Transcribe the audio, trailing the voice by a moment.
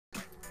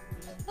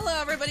Hello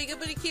everybody, Good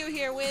Buddy Q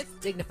here with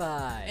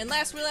Dignify. And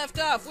last we left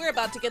off, we're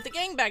about to get the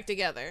gang back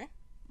together.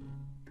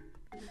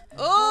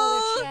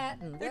 Oh, they're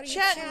chatting. They're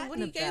chatting. What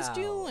are you guys about?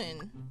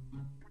 doing?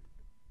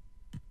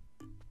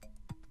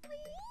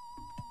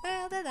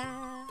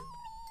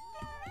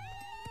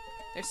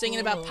 They're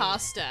singing about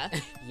pasta.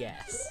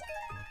 Yes.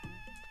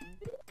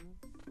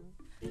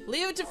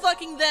 Leave it to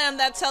fucking them,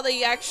 that's how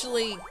they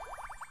actually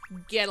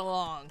get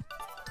along.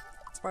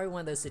 It's probably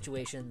one of those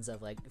situations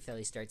of like,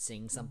 Philly starts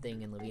singing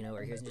something and Levino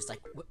overhears and just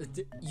like,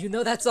 you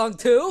know that song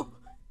too?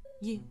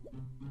 Yeah.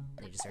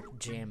 They just start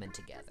jamming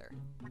together.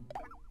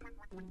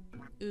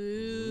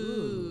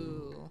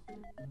 Ooh.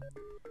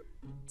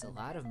 It's a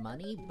lot of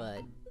money,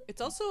 but It's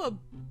also a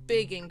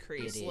big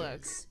increase, it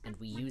look. is, and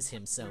we use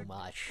him so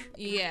much.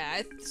 Yeah,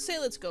 I'd say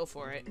let's go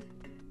for it.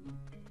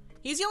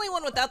 He's the only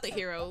one without the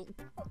hero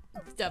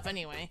stuff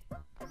anyway.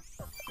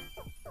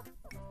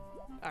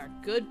 Our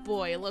good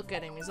boy, look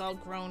at him, he's all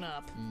grown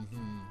up.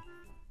 Mm-hmm.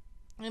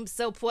 I'm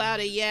so proud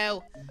of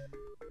you.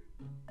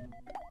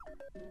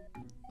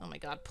 Oh my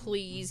god,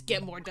 please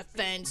get more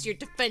defense. Your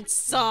defense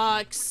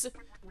sucks.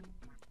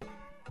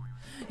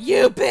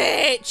 You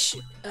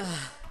bitch!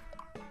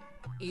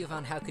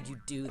 Yvonne, how could you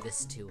do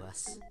this to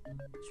us?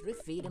 Should we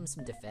feed him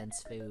some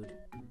defense food?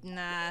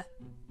 Nah.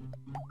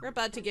 We're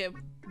about to get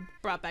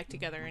brought back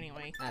together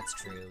anyway. That's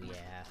true,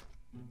 yeah.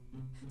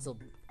 So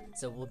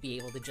we'll be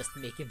able to just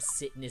make him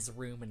sit in his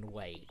room and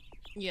wait.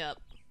 Yep.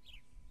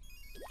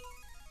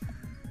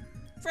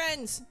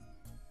 Friends!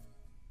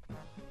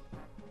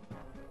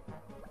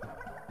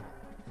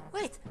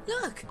 Wait,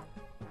 look!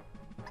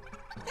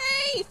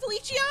 Hey,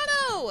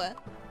 Feliciano!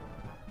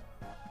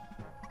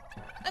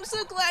 I'm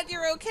so glad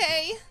you're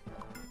okay.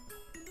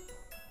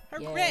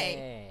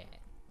 Hooray. Yeah.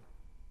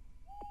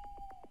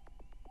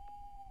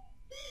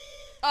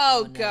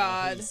 Oh, no,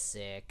 God. He's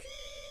sick.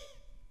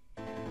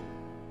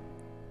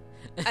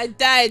 I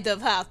died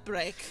of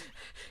heartbreak.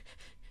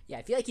 Yeah,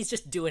 I feel like he's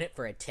just doing it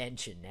for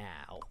attention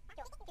now.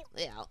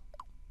 Yeah.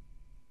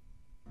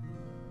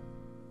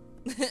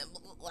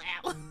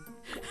 Wow.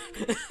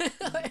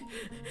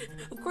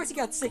 Of course he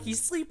got sick, he's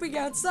sleeping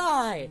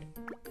outside!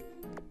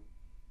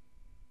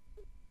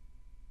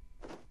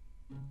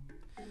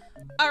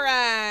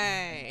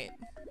 Alright.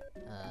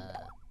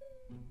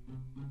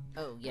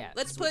 Oh yeah,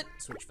 Let's switch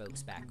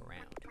folks back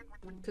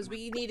around. Because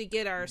we need to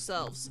get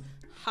ourselves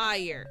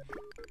higher.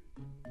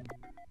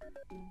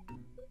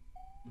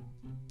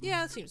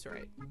 Yeah, that seems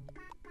right.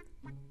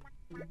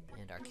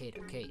 And arcade.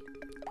 Arcade.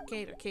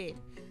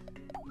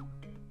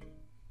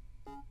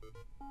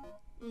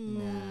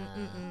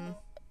 Nah.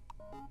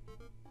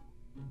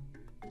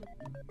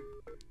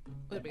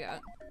 What do we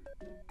got?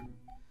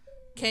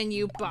 Can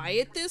you buy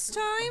it this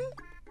time?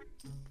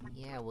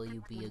 Yeah, will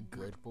you be a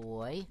good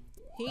boy?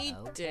 He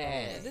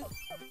Okay. did.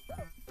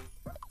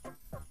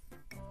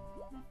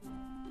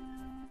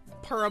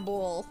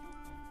 Purple.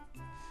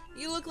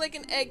 You look like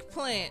an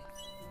eggplant.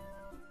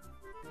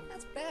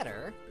 That's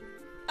better.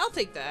 I'll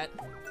take that.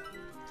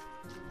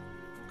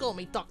 Call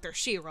me Dr.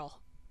 Shiro.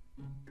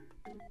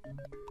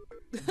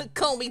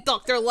 Call me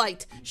Dr.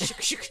 Light.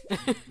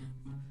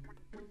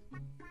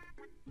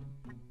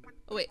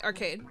 Oh, wait,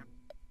 arcade.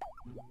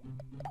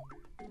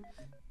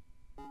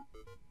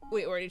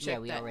 Wait, we already checked Yeah,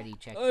 we that. already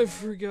checked I that.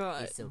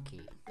 forgot. It's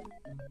okay.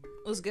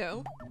 Let's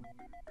go.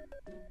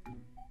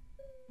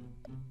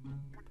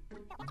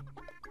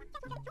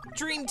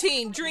 Dream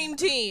team, dream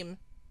team.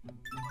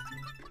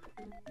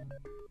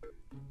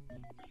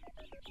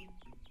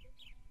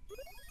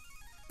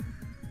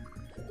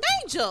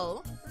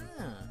 Nigel!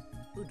 Huh.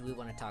 Who do we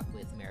want to talk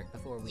with, Merrick,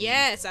 before we...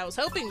 Yes, I was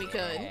hoping we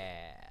could. Yeah.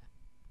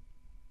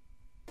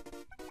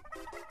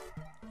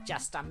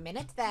 Just a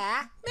minute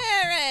there.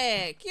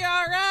 Merrick, you're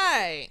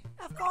alright.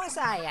 Of course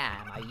I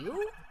am. Are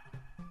you?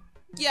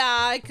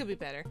 Yeah, it could be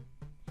better.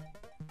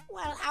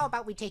 Well, how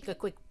about we take a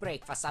quick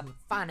break for some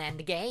fun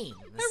and games?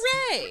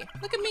 Hooray!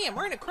 Look at me, I'm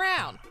wearing a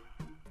crown.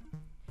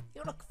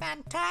 You look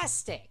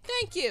fantastic.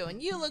 Thank you,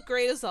 and you look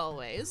great as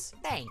always.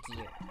 Thank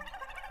you.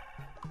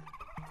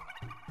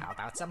 How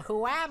about some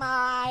Who Am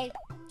I?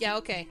 Yeah,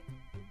 okay.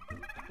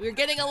 We're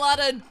getting a lot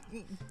of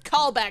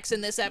callbacks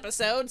in this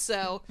episode,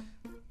 so...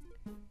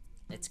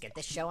 Let's get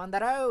this show on the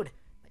road.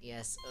 But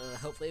yes,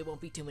 hopefully it won't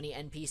be too many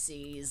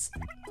NPCs.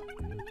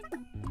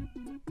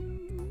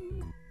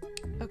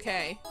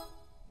 Okay.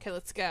 Okay,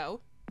 let's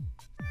go.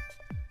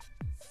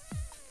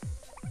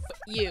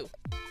 You.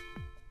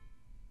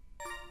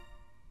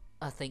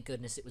 Thank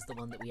goodness it was the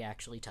one that we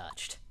actually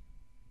touched.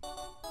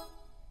 Oh,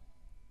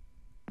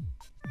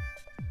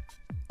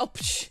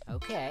 psh.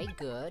 Okay,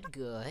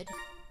 good.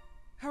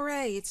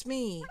 Hooray, it's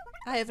me.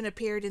 I haven't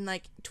appeared in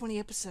like 20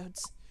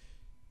 episodes.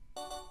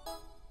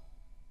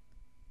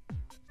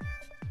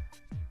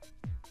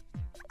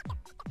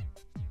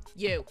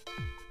 You.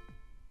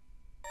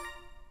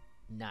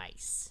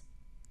 Nice.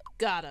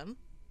 Got him.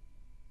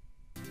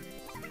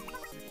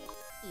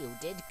 You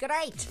did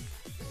great.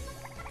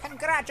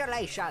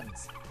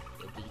 Congratulations.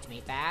 You beat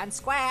me fair and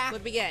square.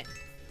 What'd we get?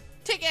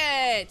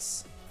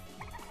 Tickets!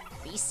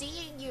 Be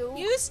seeing you.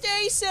 You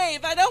stay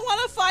safe. I don't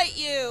want to fight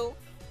you.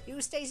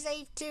 You stay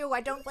safe too.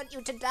 I don't want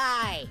you to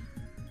die.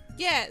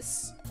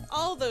 Yes,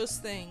 all those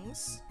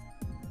things.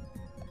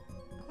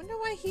 I wonder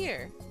why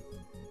here.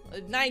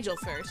 Nigel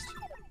first.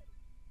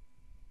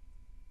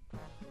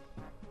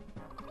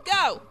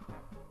 Go!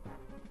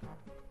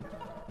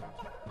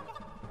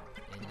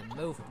 In the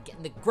move, get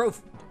in the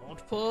groove.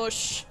 Don't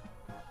push.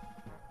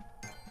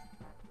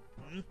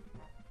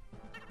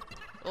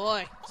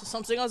 Oi, there's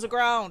something on the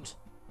ground.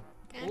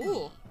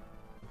 Ooh.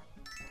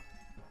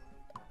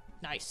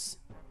 Nice.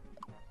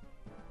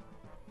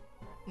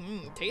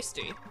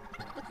 Tasty.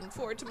 Looking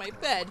forward to my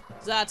bed.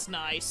 That's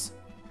nice.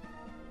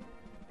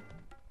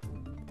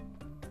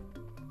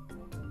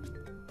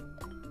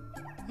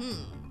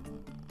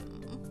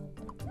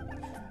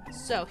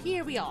 So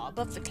here we are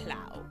above the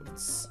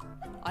clouds.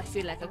 I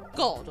feel like a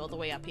god all the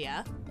way up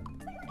here.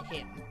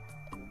 Him.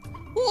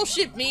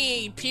 Worship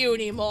me,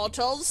 puny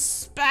mortals.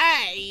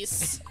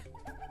 Space!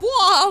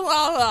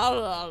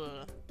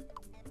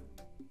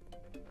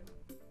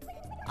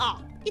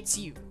 Ah, it's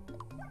you.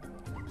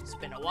 It's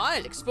been a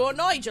while. Explore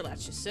Nigel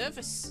at your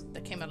service.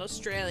 That came out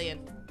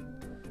Australian.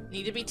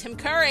 Need to be Tim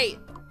Curry.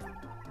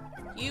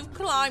 You've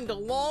climbed a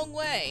long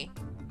way.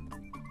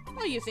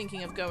 Are you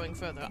thinking of going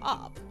further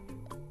up?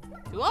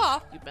 If you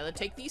are, you better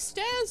take these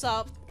stairs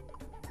up.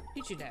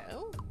 Did you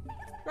know?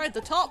 Right at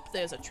the top,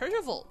 there's a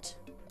treasure vault.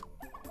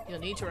 You'll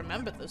need to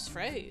remember this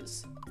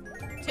phrase.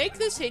 Take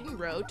this hidden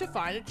road to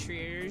find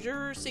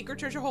a secret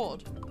treasure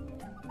hoard.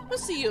 We'll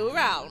see you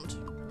around.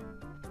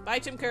 Bye,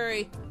 Tim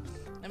Curry.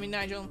 I mean,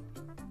 Nigel.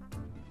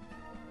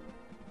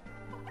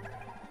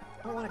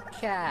 I want a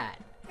cat.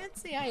 Can't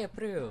say I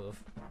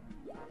approve.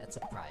 That's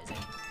surprising.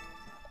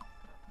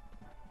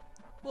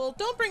 Well,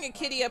 don't bring a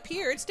kitty up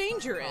here. It's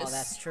dangerous. Oh,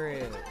 that's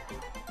true.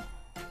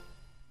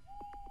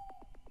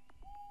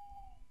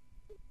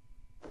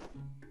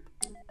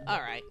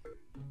 Alright.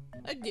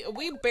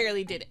 We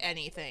barely did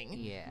anything.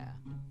 Yeah.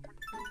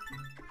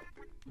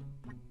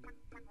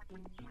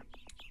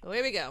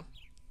 Away we go.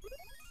 Do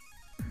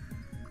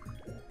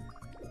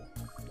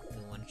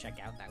you want to check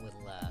out that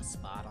little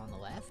spot on the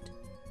left?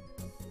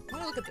 I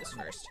want to look at this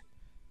first.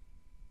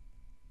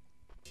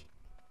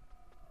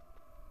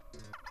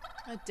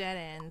 A dead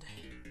end.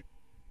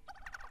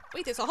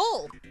 Wait, there's a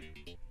hole!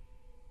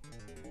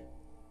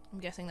 I'm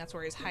guessing that's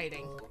where he's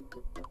hiding.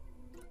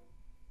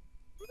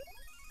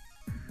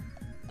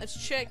 Let's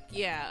check,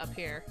 yeah, up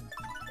here.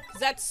 'Cause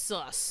that's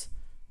sus.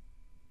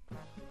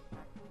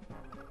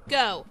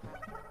 Go!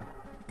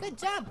 Good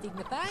job,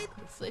 Dignified.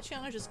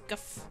 Fletcher just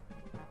guff.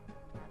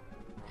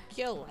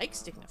 Kyo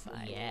likes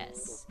Dignified.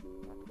 Yes.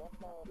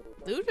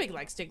 Ludwig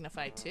likes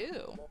Dignified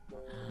too.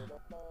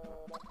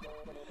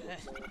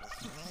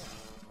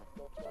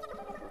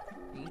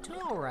 You two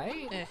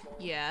alright?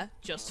 Yeah,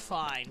 just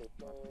fine.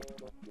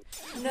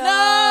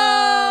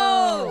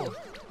 No!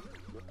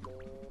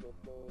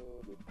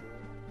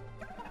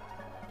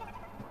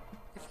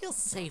 I feel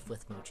safe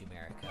with Mochi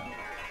Mariko.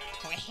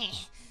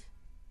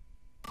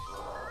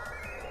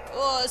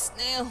 Oh,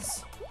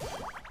 snails.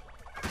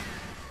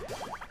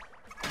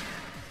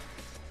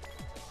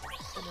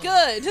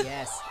 Good.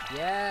 Yes,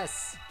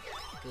 yes.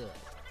 Good.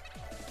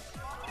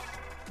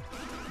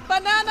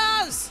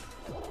 Bananas!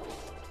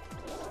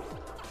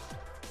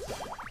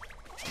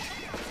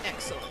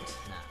 Excellent.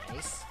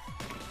 Nice.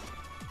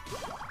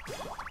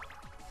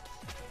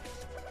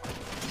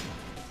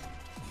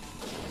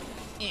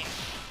 Yeah.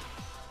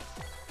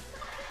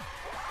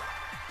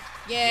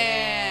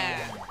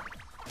 Yeah.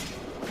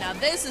 Now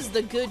this is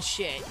the good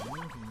shit.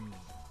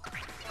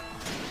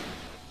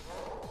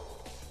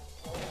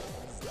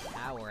 This is the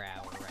power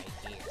hour right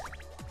here.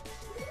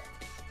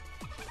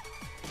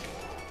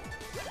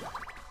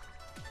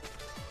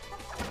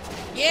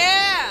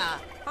 Yeah!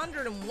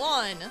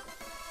 101.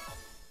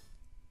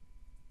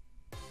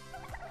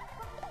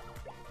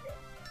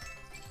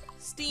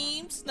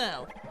 Steam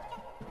snow.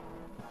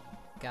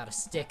 Gotta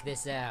stick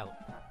this out.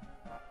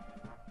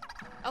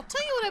 I'll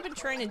tell you what I've been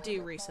trying to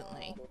do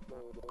recently.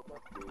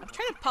 I'm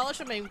trying to polish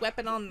up my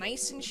weapon all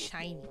nice and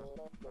shiny.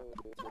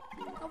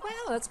 Oh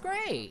wow, that's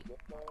great.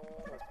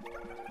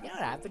 You know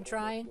what I've been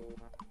trying?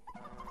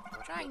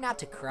 Trying not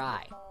to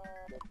cry.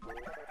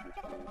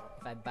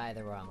 If I buy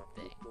the wrong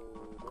thing.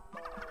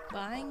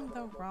 Buying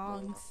the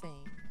wrong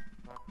thing.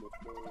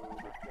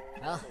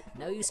 Well,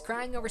 no use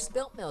crying over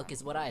spilt milk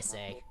is what I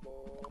say.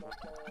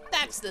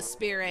 That's the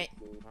spirit.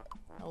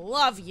 I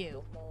love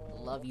you.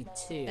 Love you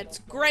too. It's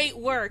great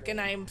work, and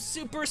I'm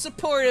super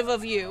supportive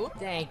of you.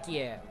 Thank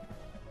you.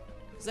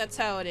 'Cause that's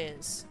how it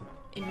is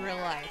in real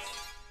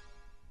life.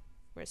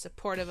 We're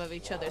supportive of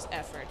each other's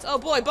efforts. Oh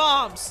boy,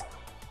 bombs!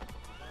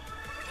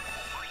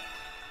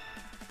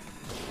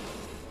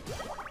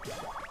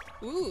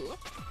 Ooh.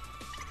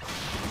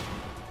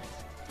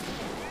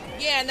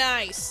 Yeah,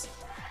 nice.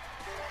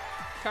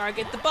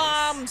 Target the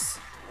bombs.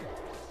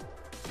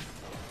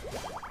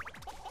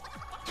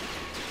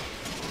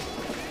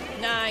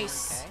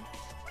 Nice. Okay.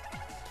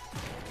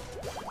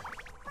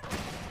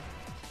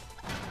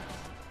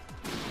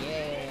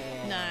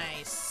 Yeah.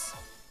 Nice.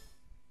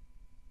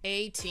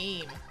 A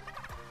team.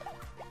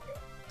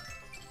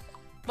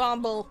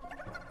 fumble.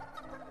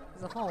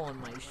 There's a hole in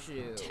my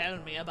shoe. Tell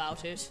me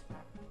about it.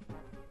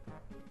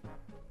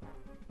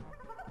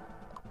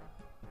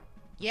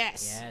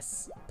 Yes.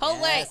 Yes. Pull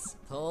yes.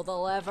 Pull the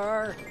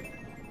lever.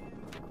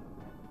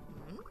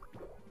 Hmm?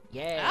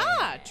 Yeah.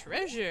 Ah,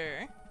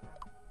 treasure.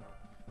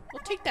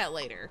 We'll take that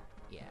later.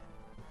 Yeah.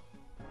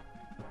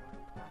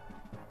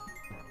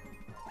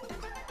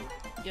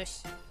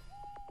 Yes.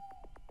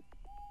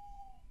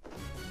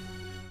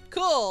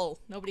 Cool.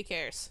 Nobody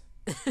cares.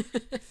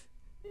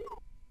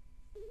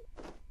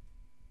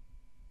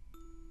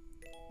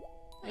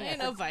 I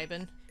know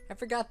vibin'. I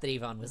forgot that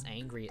Yvonne was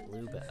angry at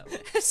Lubo.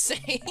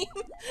 Same.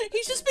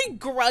 He's just been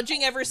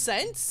grudging ever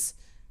since.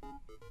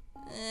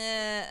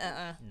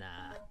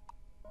 Nah.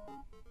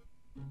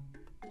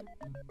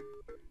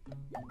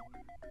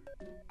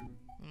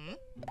 Hmm?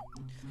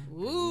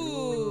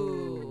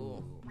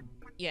 Ooh.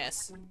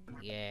 Yes.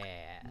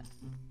 Yeah.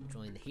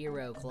 Join the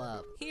Hero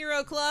Club.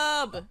 Hero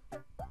Club.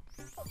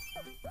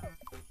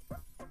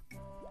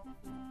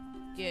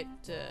 Get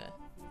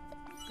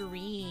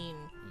green.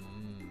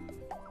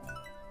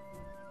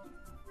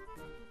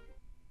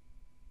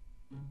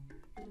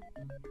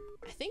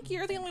 I think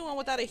you're the only one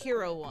without a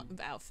hero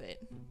outfit.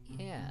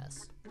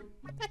 Yes.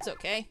 That's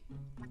okay.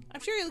 I'm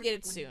sure you'll get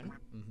it soon.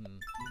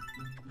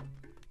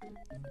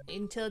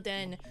 Until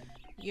then,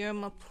 you're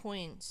my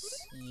points.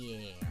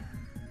 Yeah.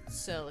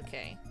 So,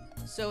 okay.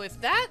 So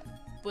if that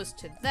was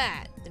to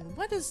that, then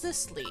what does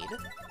this lead?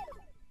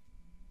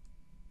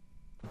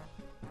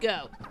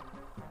 Go.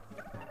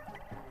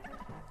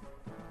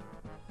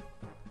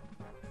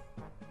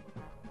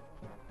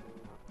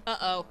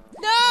 Uh-oh.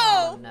 No!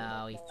 Oh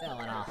no, he fell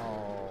in a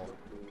hole.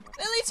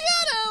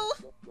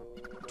 Feliciano!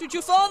 Did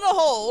you fall in a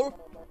hole?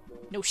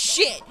 No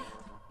shit!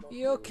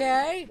 You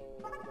okay?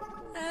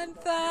 I'm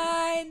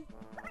fine.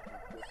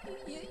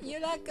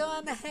 You're not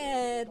going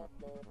ahead.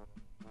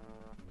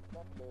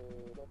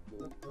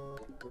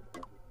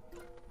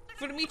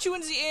 Gonna meet you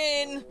in the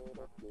inn.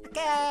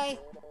 Okay.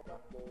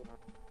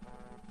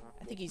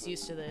 I think he's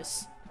used to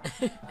this.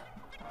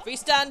 We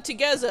stand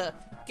together.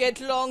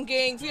 Get along,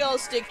 gang. We all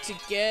stick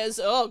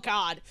together. Oh,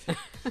 God.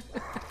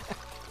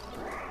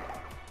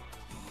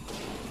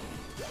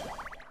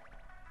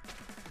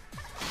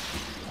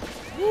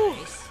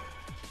 Nice.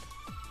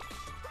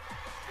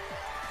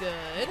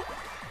 Good.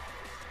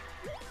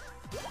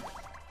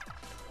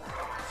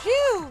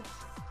 Phew.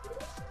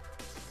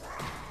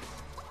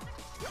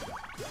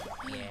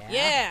 Yeah.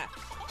 Yeah.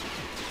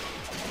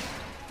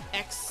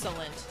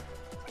 Excellent.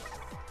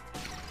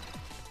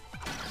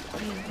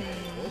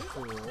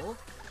 Cool.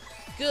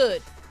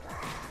 Good.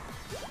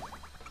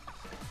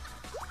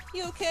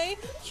 You okay?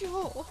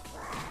 Yo.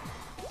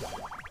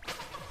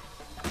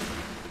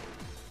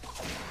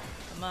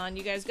 Come on,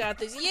 you guys got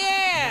this.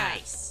 Yeah!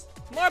 Nice.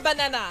 More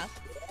banana.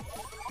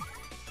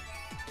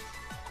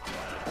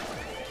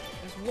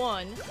 There's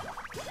one.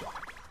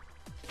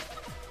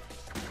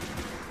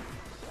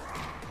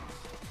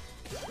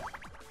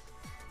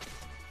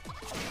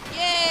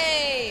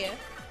 Yay!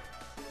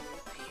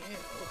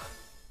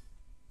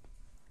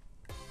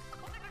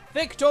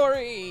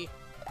 Victory!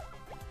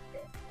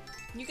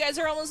 You guys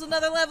are almost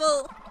another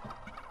level!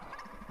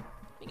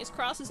 Fingers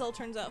crossed this all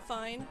turns out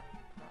fine.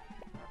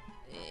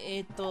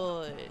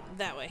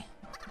 That way.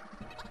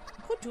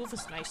 Could do with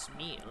a nice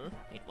meal.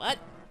 Wait, what?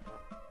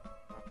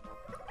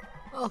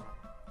 Oh.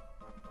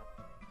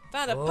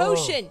 Found a Whoa.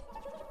 potion!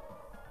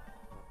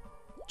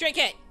 Drink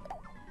it!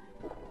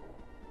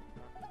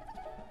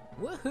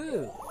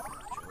 Woohoo.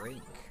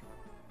 Drink.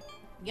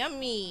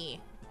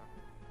 Yummy!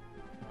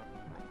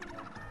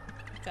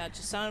 God,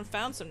 just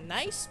found some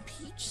nice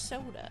peach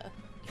soda.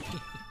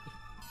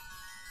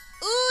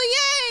 Ooh,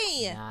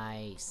 yay!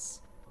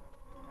 Nice.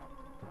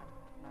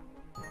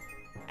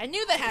 I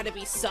knew that had to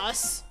be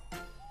sus.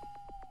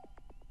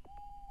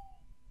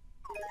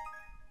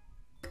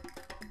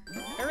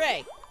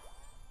 Hooray!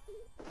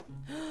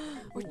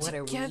 We're What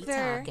are we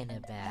together. talking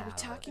What are we about?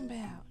 talking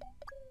about?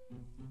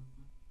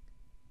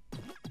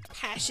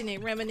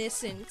 Passionate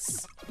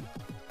reminiscence.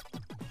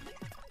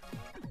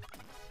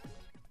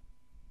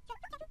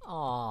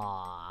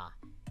 Aww.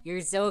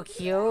 You're so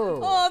cute.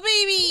 Oh,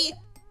 baby!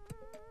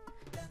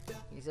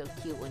 You're so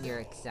cute when you're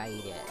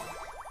excited.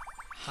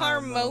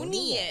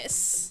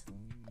 Harmonious.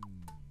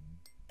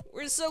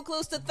 We're so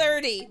close to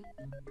 30.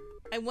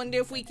 I wonder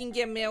if we can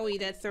get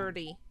married at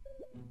 30.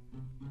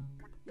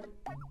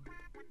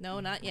 No,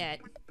 not yet.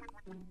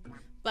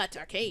 But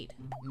arcade.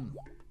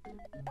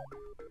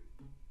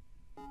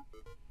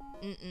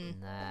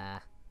 Nah.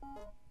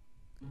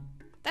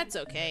 That's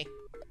okay.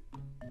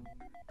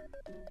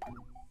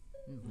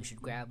 We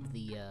should grab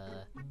the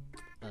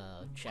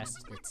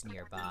chest that's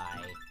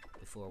nearby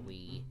before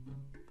we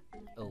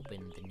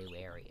open the new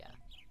area.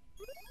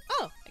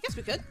 Oh, I guess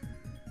we could.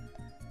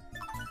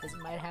 Because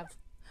it might have...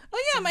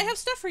 Oh yeah, I might have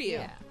stuff for you.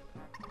 Yeah.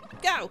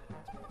 Go.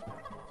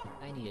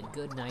 I need a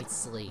good night's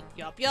sleep.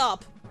 Yup,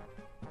 yup.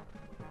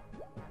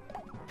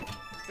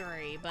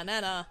 3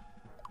 banana.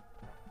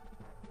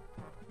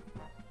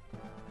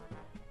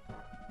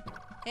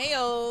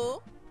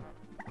 Heyo.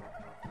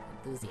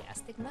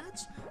 enthusiastic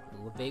much?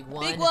 Ooh, a big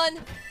one. Big one.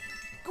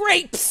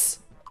 Grapes.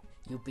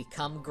 You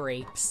become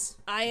grapes.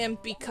 I am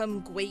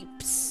become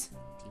grapes.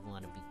 Do you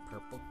want to be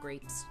purple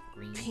grapes?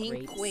 Green Pink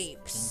grapes?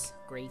 grapes.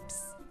 Pink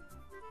grapes?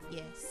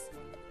 Yes.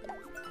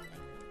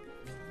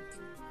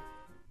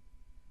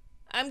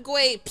 I'm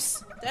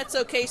grapes. That's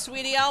okay,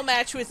 sweetie. I'll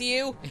match with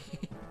you.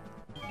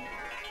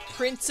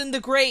 Prince and the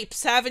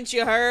Grapes, haven't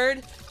you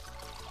heard?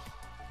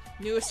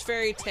 Newest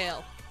fairy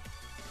tale.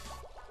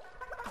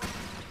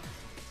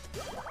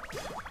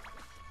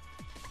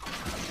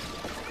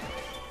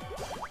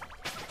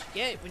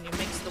 Get it when you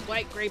mix the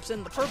white grapes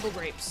and the purple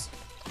grapes.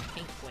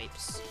 Pink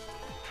grapes.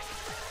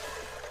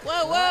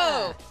 Whoa,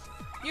 whoa!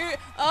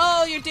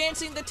 You're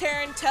dancing the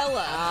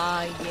tarantella.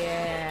 Oh,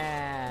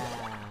 yeah.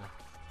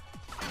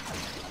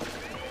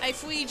 I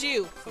freed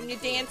you from your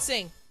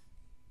dancing.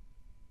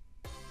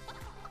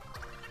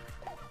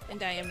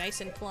 And I am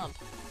nice and plump.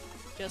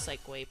 Just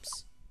like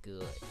grapes.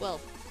 Good.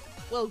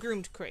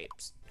 Well-groomed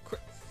grapes.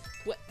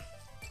 What?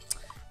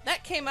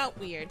 That came out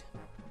weird.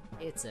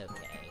 It's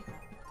okay.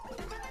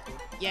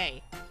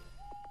 Yay.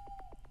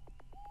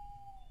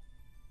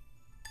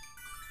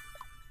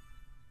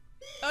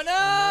 Oh no!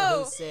 Oh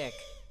no, who's sick?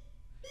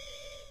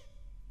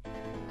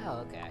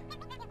 Oh, okay.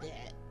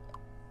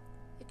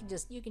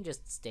 You can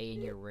just stay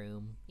in your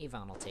room.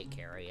 Yvonne will take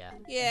care of you.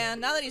 Yeah,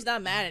 now that he's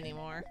not mad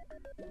anymore.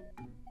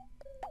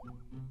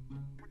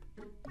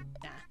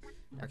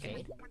 Nah.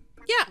 Arcade?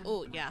 Yeah.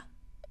 Oh, yeah.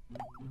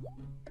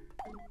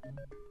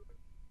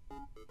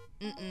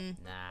 Mm-mm.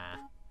 Nah.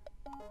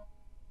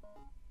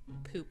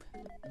 Poop.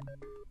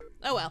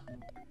 Oh well.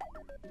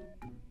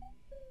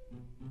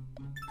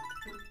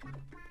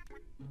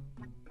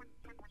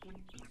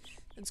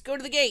 Let's go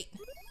to the gate.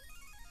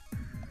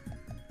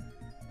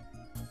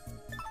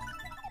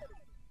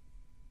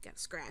 Got a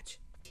scratch.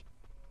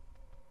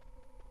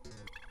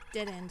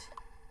 Dead end.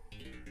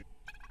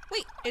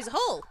 Wait, there's a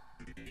hole.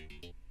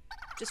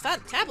 Just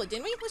found a tablet,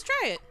 didn't we? Let's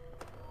try it.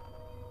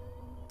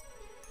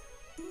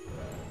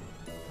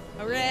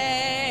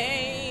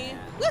 Hooray!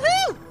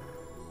 Woohoo!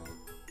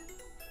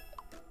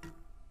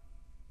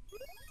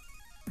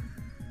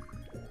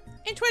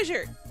 And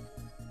treasure.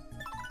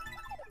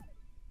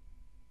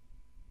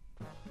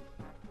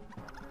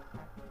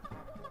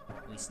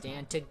 We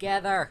stand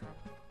together.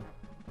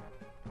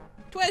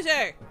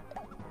 Treasure.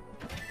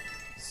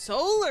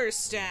 Solar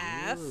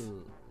staff.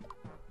 Ooh.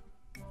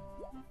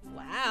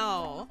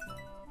 Wow.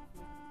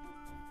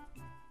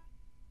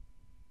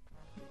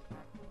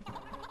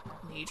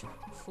 Need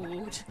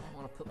food. I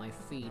want to put my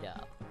feet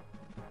up.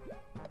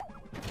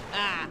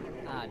 Ah,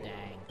 Ah,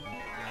 dang.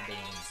 Ah,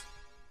 beans.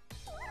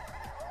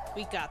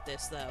 we got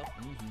this though.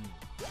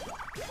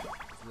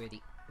 We're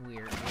the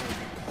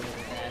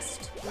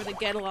best. We're the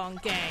get along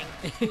gang.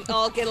 We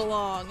all get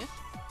along.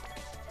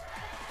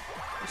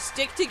 We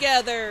stick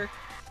together.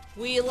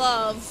 We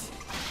love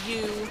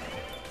you.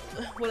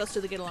 What else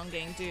do the get along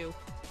gang do?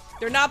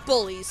 They're not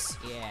bullies.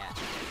 Yeah.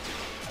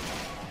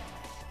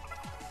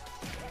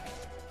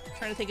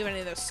 Trying to think of any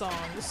of their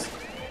songs.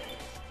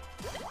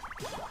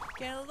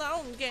 Get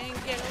along gang,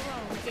 get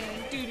along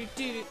gang, doo doo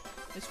doo.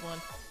 This one.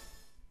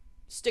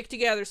 Stick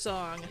together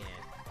song. Yeah.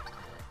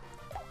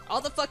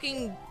 All the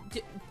fucking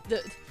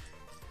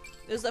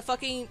there's the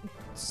fucking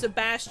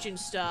Sebastian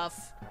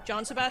stuff.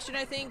 John Sebastian,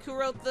 I think, who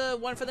wrote the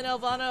one for the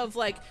Nelvana of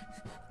like,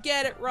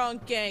 get it wrong,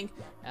 gang.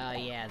 Oh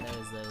yeah,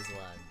 those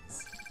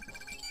ones.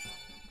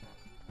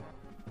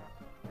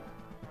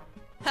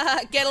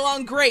 Haha, get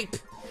along grape.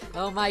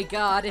 Oh my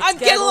god, it's I'm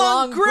Get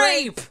Along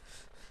Grape!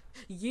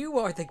 You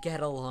are the get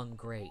along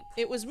grape.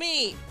 It was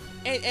me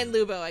and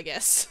Lubo, I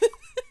guess.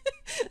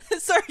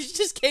 Sorry, she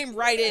just came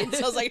right in.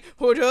 So I was like,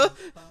 Hoda.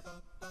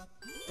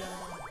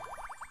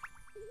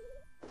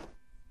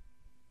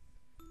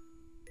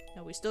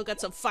 No, we still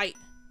got some fight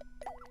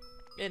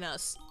in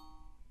us.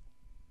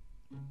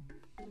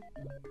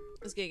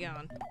 Let's get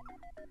going.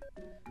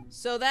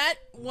 So that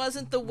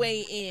wasn't the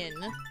way in.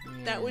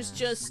 That was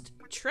just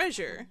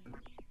treasure.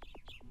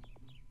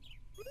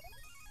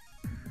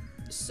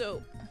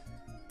 So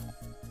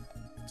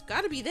it's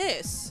gotta be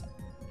this.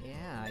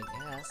 Yeah, I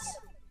guess.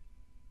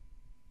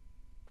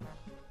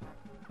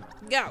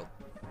 Go.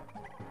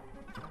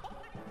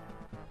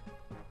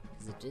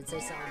 Because it did say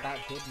something about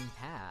hidden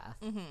path.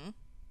 Mm-hmm.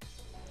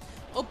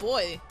 Oh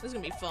boy, this is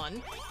gonna be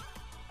fun.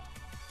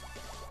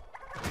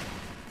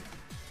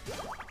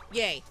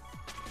 Yay.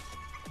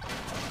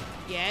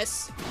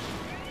 Yes.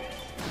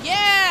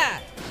 Yeah!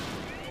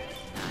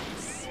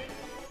 Nice.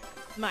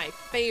 My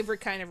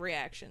favorite kind of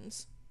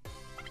reactions.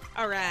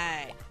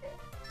 Alright.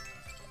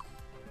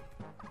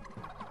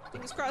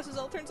 Fingers crossed this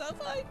all turns out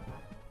fine.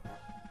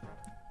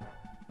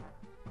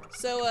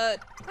 So,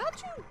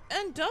 how'd you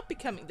end up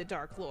becoming the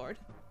Dark Lord?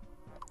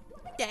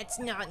 That's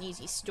not an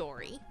easy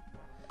story.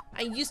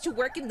 I used to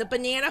work in the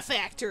banana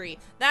factory.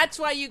 That's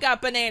why you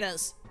got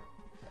bananas.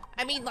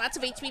 I made lots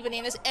of HP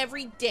bananas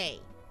every day.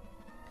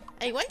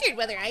 I wondered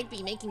whether I'd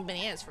be making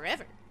bananas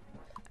forever.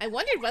 I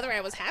wondered whether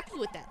I was happy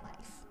with that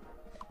life.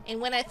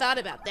 And when I thought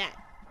about that,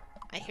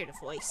 I heard a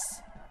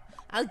voice.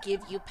 I'll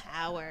give you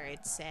power,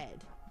 it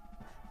said.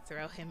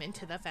 throw him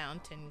into the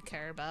fountain,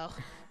 Kerbo.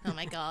 I'll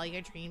make all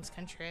your dreams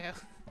come true.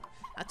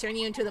 I'll turn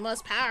you into the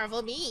most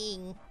powerful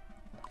being.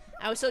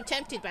 I was so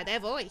tempted by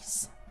that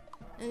voice.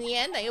 In the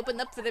end, I opened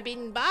up the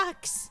forbidden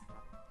box.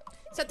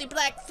 Something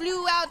black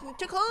flew out and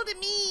took hold of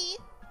me.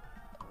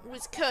 It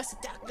was cursed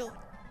Dark Lord.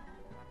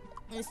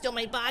 And it stole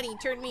my body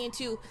and turned me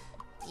into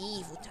the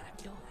evil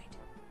Dark Lord.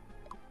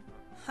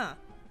 Huh.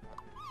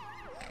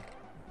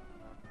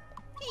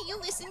 Hey, you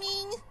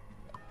listening?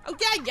 Oh,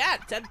 yeah,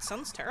 that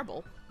sounds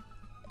terrible.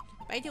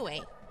 By the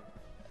way,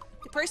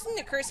 the person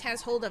the curse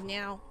has hold of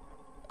now,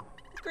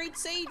 the great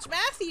sage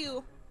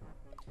Matthew,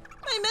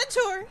 my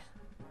mentor.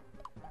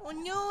 Oh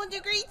no, the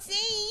great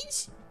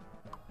sage.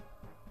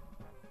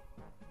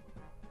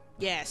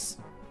 Yes.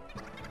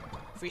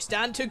 If we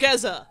stand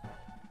together.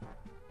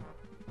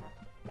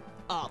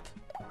 Up.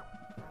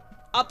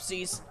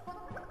 Upsies.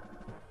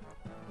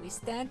 We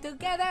stand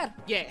together.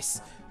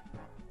 Yes.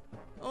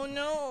 Oh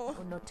no.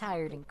 Oh no,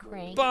 tired and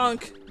cranky.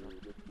 Bonk.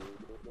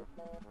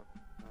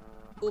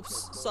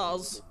 Oops,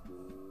 soz.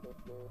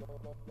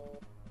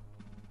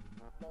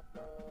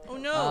 Oh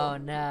no. Oh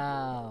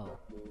no.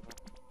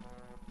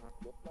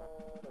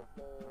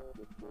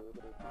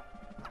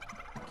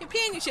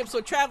 Companionship's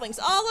what traveling's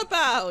all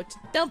about.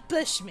 Don't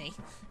push me.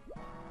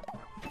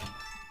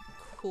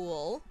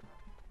 Cool.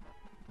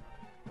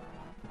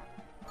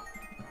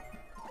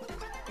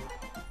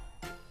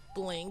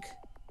 Blink.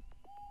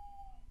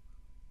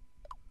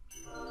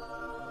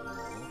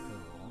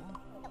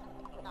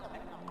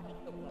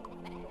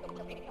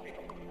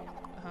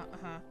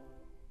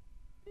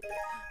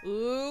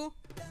 Ooh.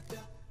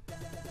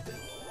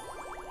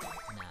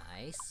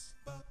 Nice.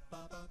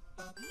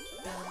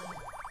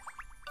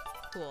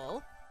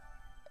 Cool.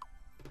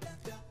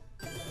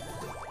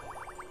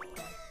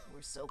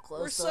 We're so close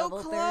We're to so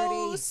level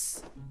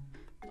close. 30.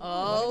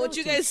 Oh, what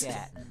you guys?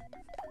 chatting?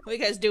 What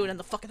you guys doing in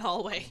the fucking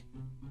hallway?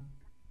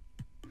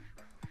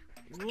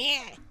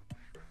 Meh.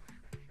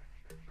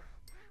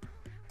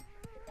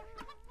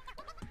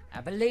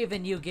 I believe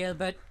in you,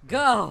 Gilbert.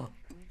 Go!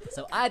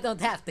 So I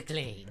don't have to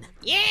clean.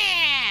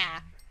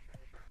 Yeah.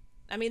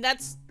 I mean,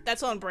 that's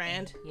on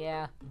brand.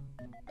 Yeah.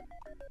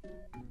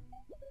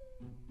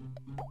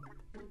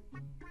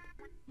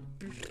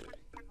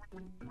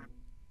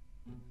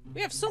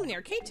 We have so many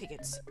arcade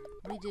tickets.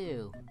 We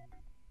do.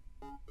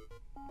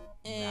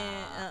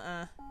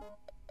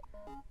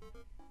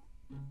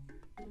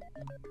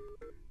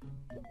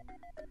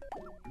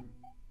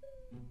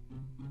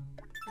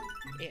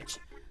 Itch.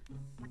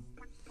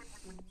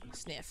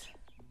 Sniff.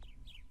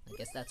 I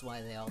guess that's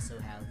why they also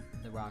have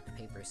the rock,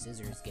 paper,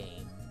 scissors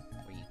game,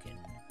 where you can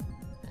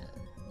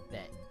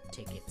bet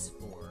tickets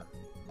for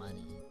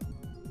money.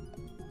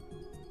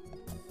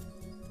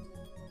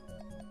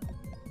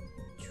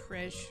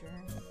 Treasure.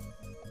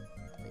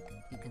 Like,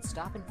 you can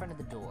stop in front of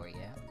the door,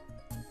 yeah?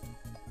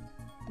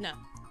 No.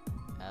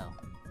 Oh.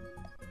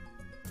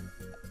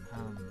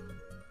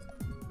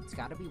 It's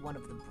gotta be one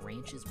of the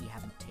branches we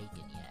haven't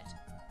taken yet.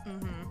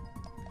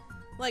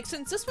 Mm-hmm. Like,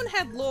 since this one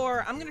had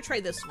lore, I'm gonna try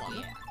this one.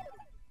 Yeah.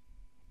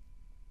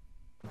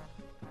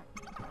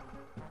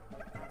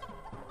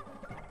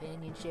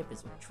 Companionship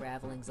is what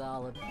traveling's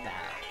all about.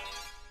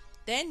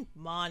 Then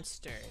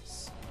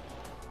monsters.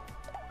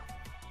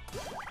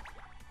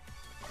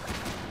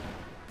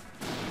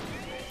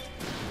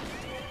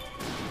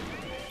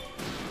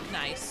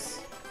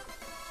 Nice.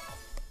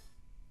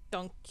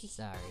 Donkey.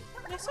 Sorry.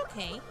 It's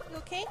okay. You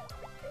okay?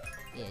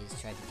 Yeah, I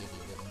just tried to give you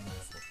a little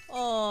muzzle.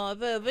 Oh,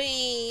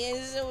 baby,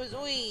 it's so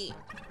sweet.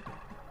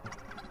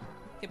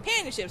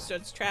 Companionship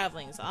starts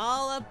traveling's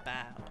all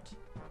about.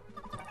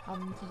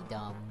 Humpty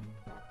Dum.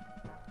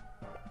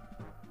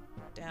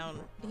 Down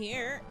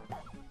here.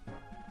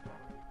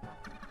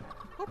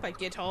 Hope I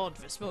get hold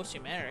of Smosh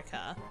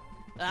America.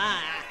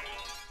 Ah!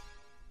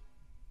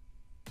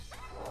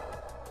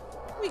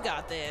 We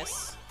got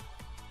this.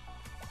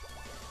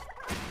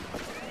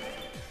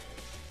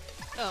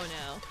 Oh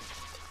no.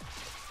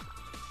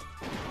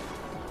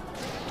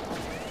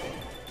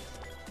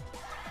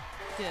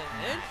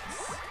 Good.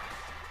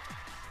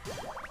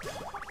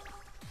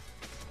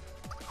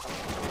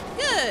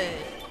 Good!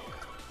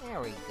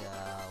 There we go.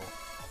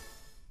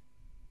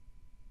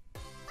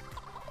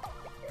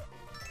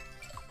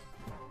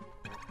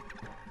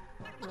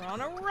 We're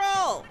on a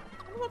roll!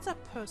 What's that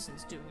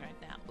person's doing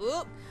right now?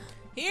 Oop!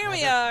 Here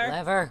we are!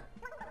 Lever!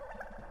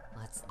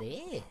 What's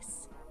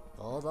this?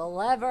 Pull the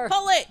lever!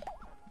 Pull it!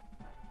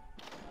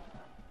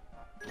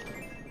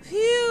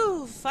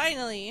 Phew!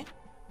 Finally!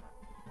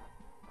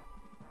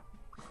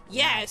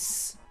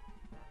 Yes!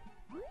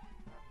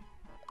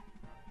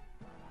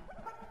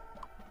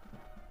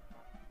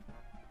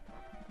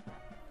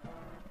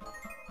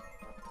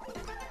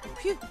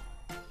 Phew!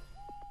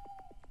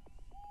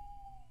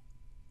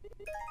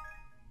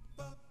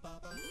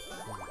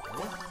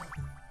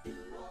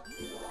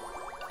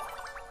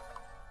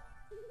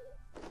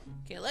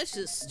 Okay, let's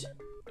just...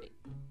 Wait.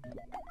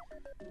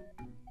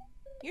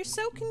 You're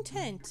so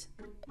content.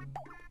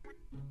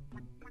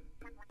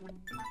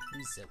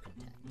 Who's so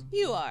content?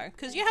 You are,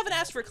 because you haven't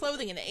asked for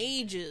clothing in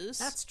ages.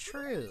 That's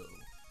true.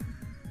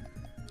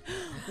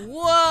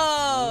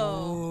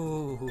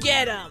 Whoa! Ooh.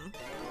 Get him!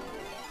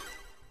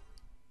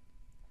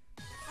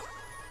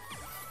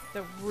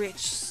 The rich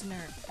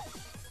snurf.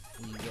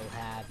 We will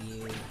have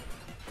you.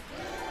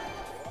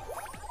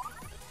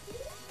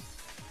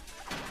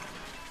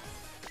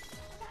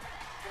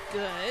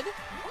 Good.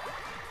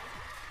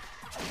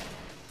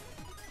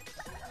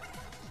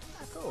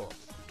 Ah, cool.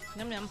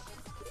 Num num.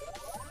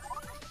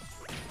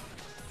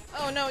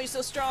 Oh no, he's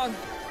so strong.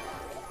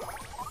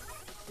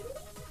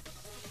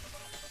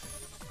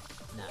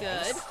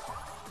 Nice. Good.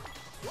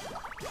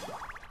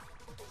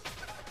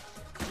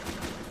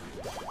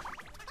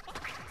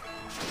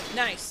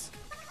 Nice.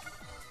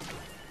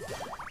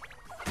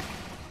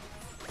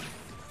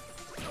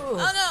 Ooh.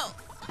 Oh no!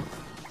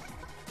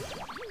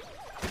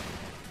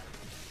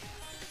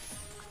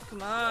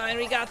 Come on,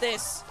 we got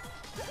this.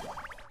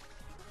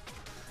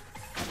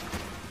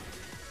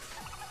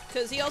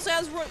 Cause he also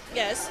has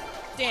yes.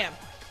 Damn.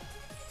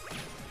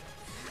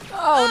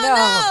 Oh,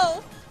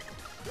 no!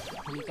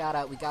 We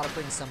gotta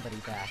bring somebody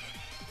back.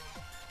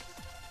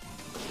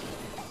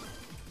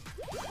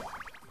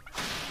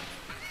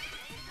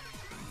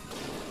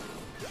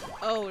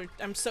 Oh,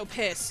 I'm so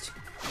pissed.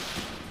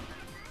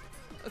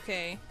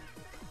 Okay.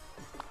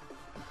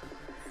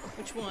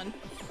 Which one?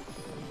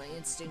 My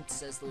instinct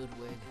says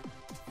Ludwig.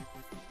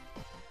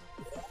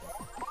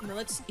 Now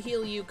let's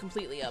heal you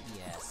completely up.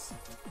 Yes.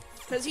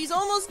 Cause he's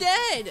almost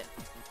dead!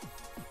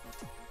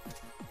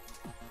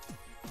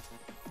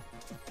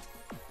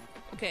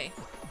 Okay,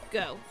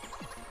 go.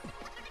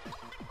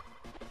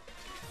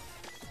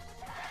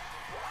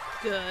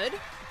 Good.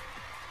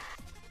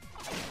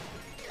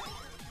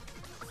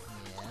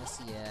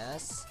 Yes,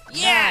 yes.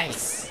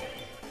 Yes!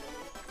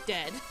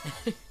 Dead.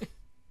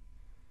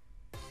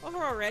 Over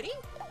already?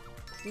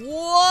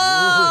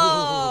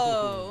 Whoa!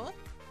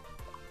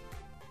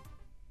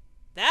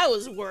 That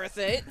was worth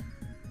it.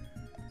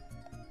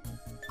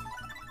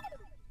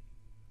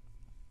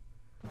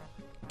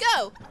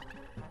 Go!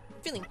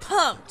 Feeling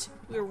pumped.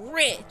 We're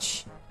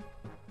rich.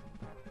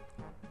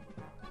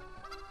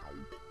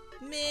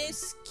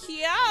 Miss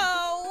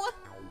Kyo!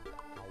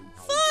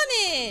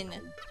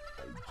 Funin!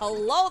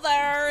 Hello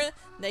there!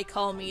 They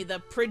call me the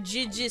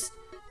prodigious...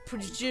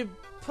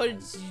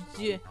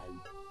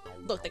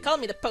 Look, they call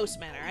me the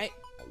postman, alright?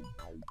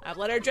 I've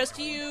let her address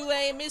to you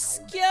a Miss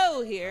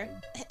Kyo here.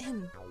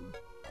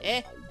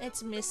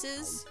 It's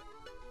Mrs.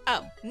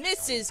 Oh,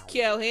 Mrs.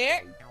 Kyo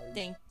here.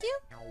 Thank you.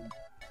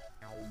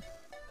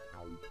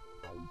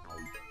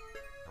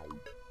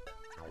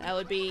 That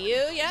would be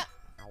you, yeah.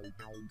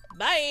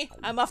 Bye!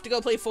 I'm off to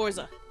go play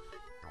Forza.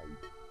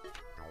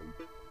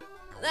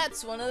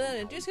 That's one of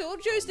the disco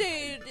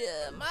Tuesday.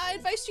 My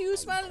advice to you,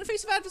 smile in the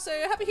face of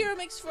adversary. A happy hero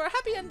makes for a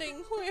happy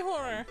ending. Hui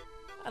horror.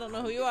 I don't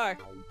know who you are.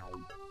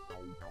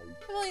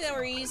 If only that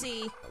were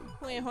easy.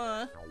 Hui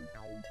huh.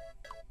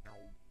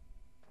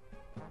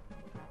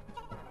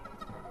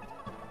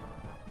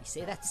 You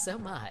say that so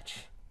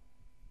much.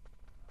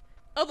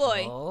 Oh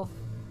boy. Oh.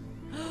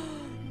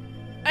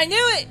 I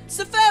knew it! It's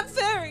the Fab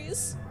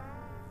Fairies!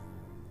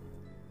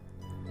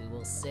 We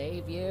will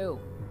save you.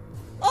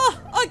 Oh!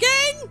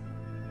 Again?!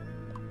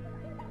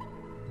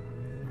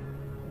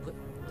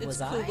 It's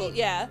Was cool, I?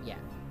 yeah. Yeah.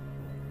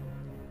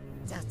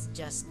 That's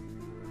just...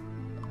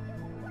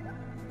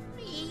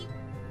 me.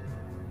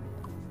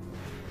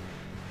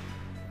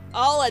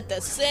 All at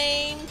the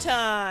same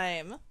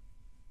time.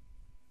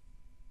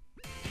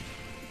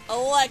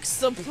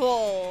 Alexa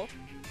pull.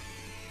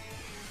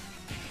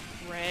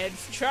 Red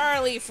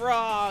Charlie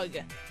Frog.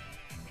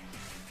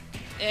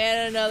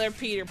 And another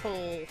Peter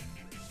pull.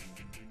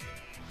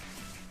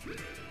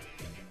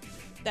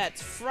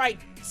 That's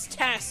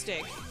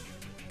fright-tastic.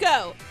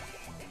 Go!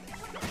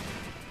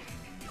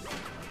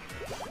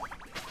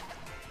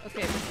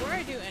 Okay, before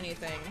I do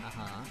anything,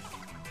 Uh-huh.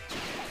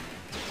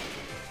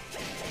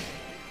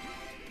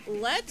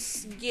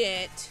 let's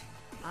get...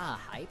 Ah,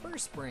 Hyper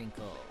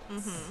Sprinkles.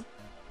 Mm-hmm.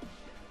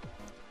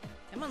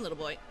 Come on, little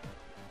boy.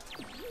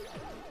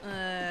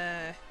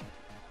 I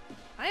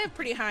have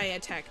pretty high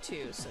attack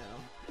too, so...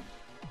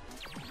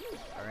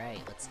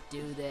 Alright, let's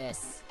do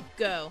this.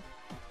 Go.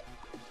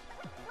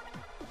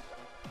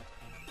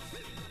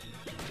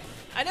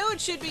 I know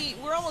it should be...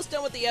 We're almost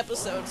done with the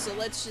episode, so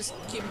let's just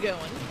keep going.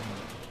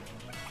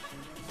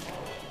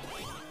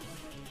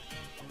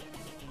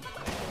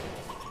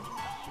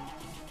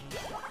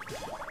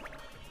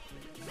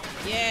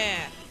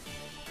 Yeah.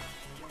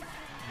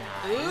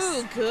 Nice.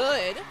 Ooh,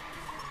 good.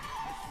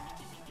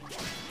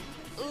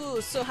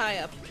 Ooh, so high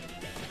up.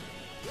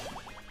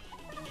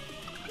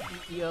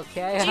 You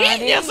okay,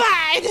 honey?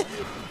 Dignified!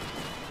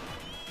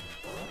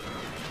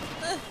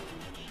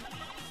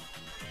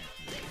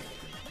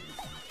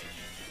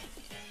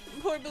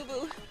 Poor Boo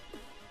Boo.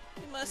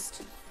 You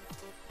must.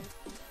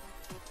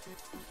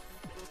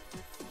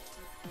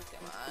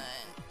 Come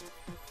on.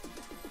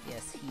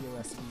 Yes, heal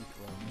us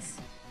weaklings.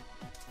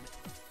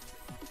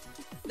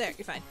 There,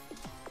 you're fine.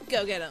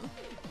 Go get him.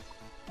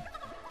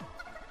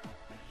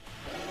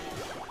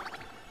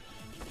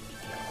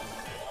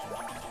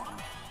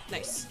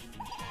 Nice.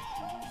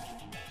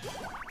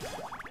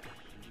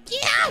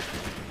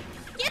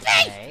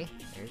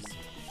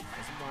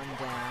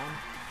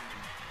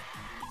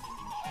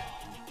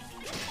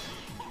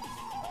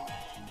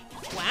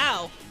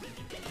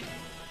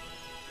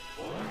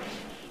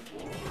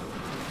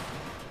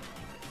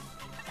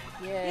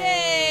 Yay!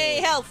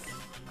 Yay! Health!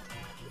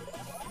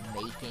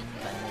 Making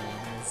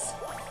bananas.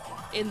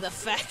 In the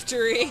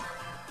factory.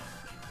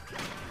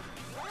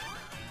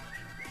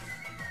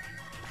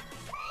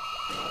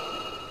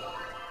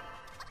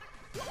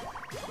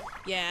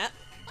 Yeah.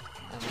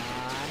 Come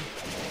on.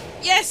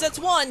 Yes, that's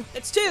one!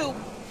 That's two! Oh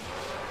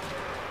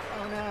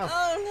no.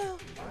 Oh no!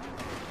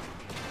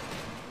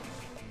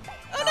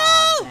 Oh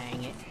Aw, no!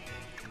 dang it.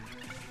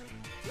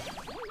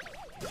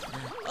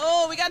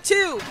 Oh, we got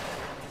two!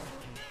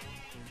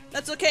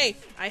 That's okay.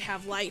 I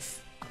have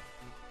life.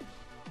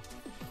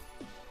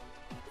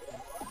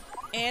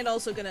 And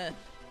also gonna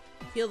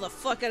heal the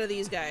fuck out of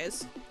these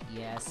guys.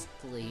 Yes,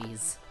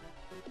 please.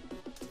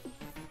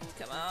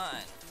 Come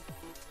on.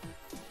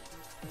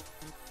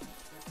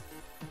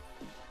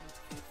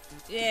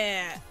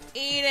 Yeah,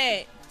 eat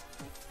it.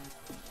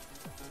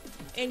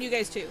 And you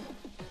guys too.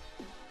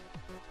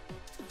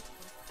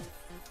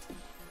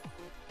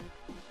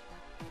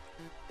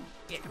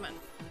 Yeah, come on.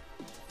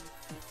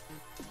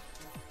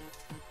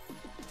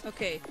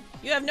 Okay,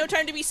 you have no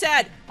time to be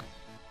sad.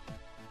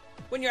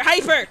 When you're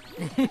hyper.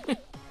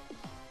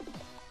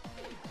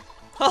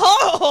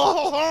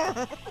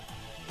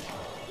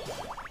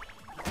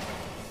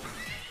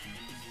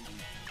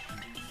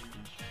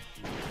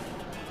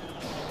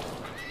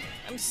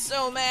 I'm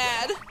so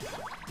mad.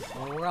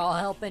 Well, we're all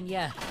helping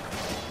ya.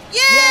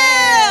 Yeah!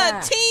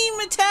 Yeah! Team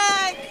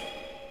attack!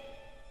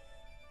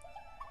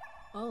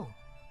 Oh,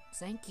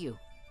 thank you.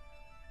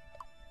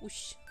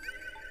 Whoosh.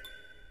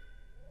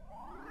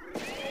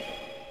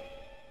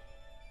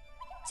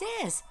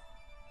 Cheers!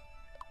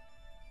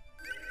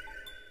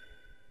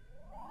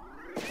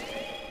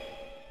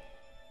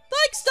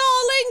 Thanks,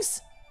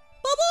 darlings!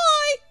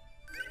 Bye-bye!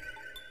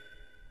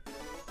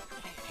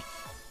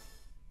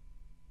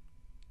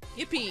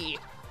 Yippee!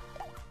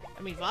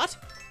 I mean, what?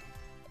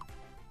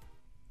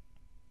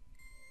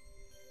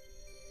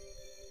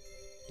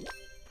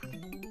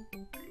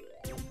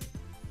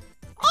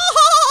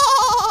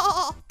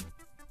 Oh!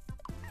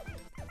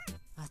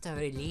 What a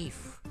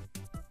relief.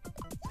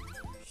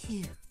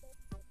 Phew.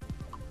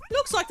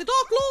 Looks like the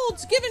Dark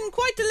Lord's given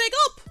quite a leg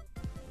up!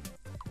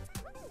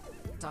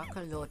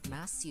 Darker Lord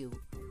Matthew.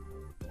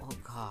 Oh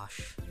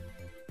gosh.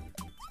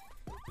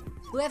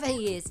 Whoever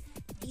he is,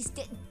 he's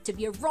getting to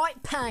be a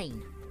right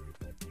pain.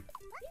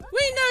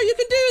 We know you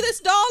can do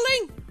this,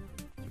 darling!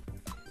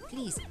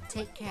 Please,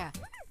 take care.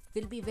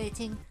 We'll be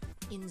waiting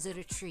in the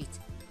retreat.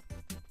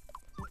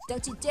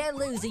 Don't you dare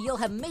lose or you'll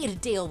have me to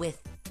deal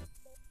with.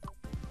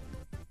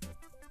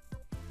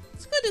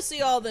 It's good to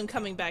see all of them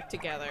coming back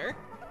together.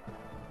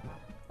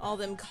 All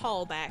them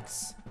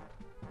callbacks.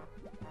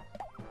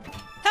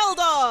 Hell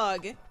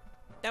Dog!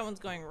 That one's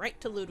going right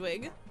to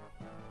Ludwig.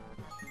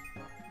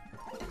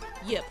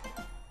 Yep.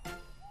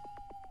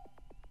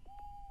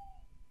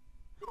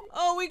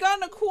 Oh, we got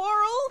in a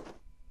quarrel?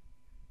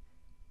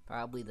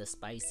 Probably the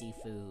spicy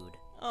food.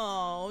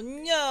 Oh,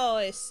 no,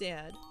 it's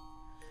sad.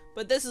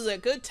 But this is a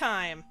good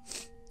time.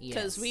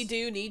 Because Yes. we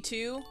do need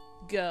to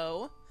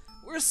go.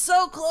 We're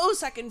so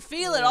close, I can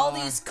feel it. All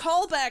these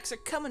callbacks are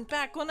coming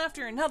back one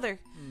after another.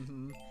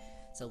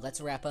 So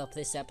let's wrap up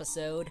this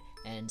episode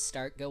and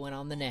start going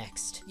on the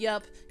next.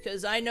 Yup,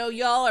 because I know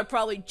y'all are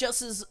probably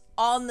just as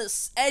on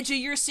the edge of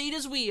your seat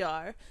as we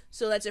are.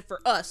 So that's it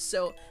for us.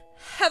 So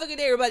have a good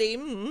day, everybody.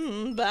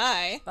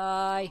 Bye.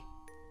 Bye.